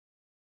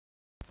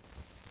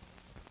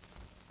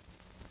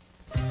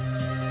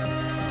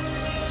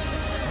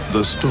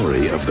The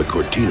story of the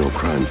Cortino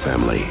crime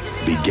family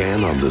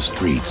began on the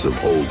streets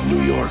of old New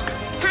York.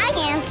 Hi,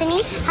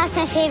 Anthony. How's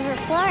my favorite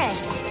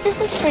florist? This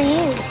is for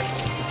you.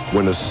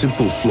 When a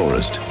simple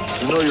florist...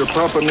 You know, your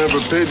papa never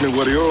paid me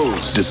what he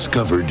owes.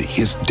 ...discovered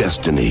his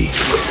destiny.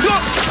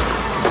 Run,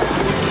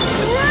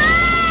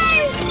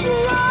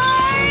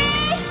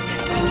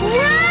 florist!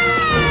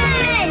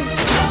 Run!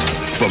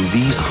 From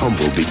these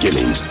humble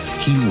beginnings,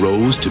 he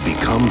rose to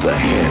become the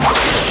head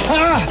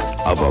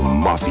of a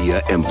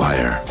mafia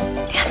empire.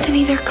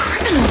 Anthony, they're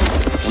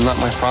criminals. I'm not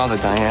my father,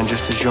 Diane,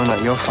 just as you're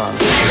not your father.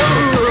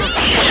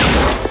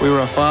 If we were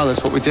our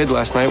fathers, what we did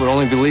last night would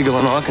only be legal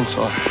in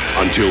Arkansas.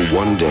 Until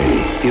one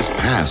day, his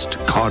past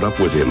caught up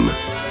with him.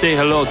 Say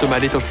hello to my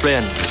little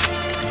friend.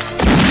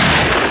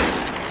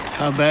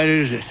 How bad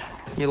is it?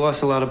 You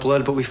lost a lot of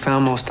blood, but we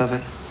found most of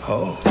it.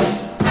 Oh.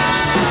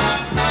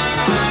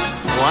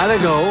 A while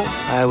ago,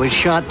 I was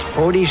shot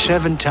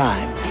 47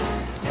 times.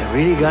 It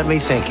really got me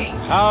thinking.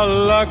 How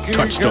lucky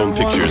Touchstone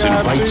Pictures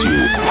invites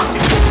you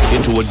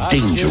into a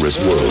dangerous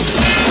world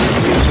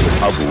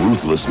of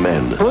ruthless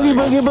men. Boogie,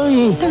 boogie,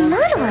 boogie. They're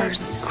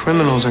murderers.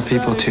 Criminals are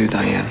people too,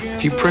 Diane.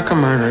 If you prick a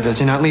murderer, does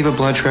he not leave a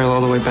blood trail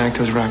all the way back to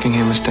his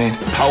Rockingham estate?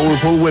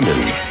 Powerful women.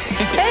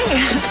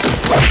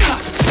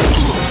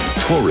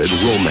 Torrid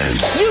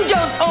romance. You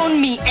don't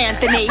own me,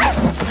 Anthony.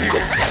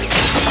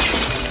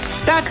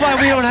 That's why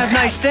we don't have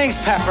nice things,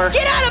 Pepper.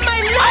 Get out of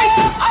my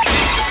life!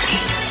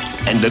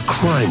 And a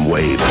crime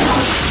wave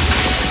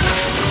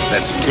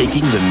that's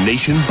taking the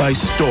nation by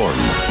storm.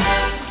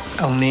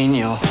 El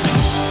Nino.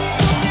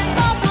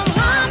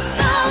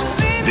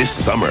 This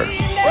summer,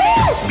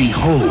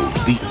 behold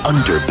the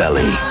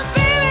underbelly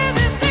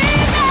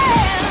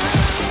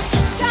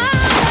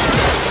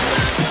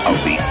of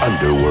the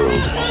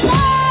underworld.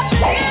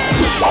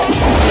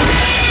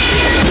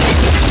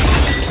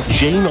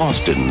 Jane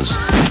Austen's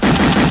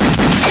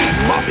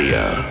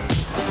Mafia.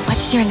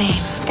 What's your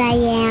name?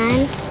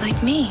 Diane.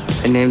 Like me.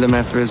 I named him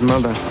after his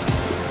mother. I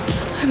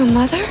have a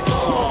mother?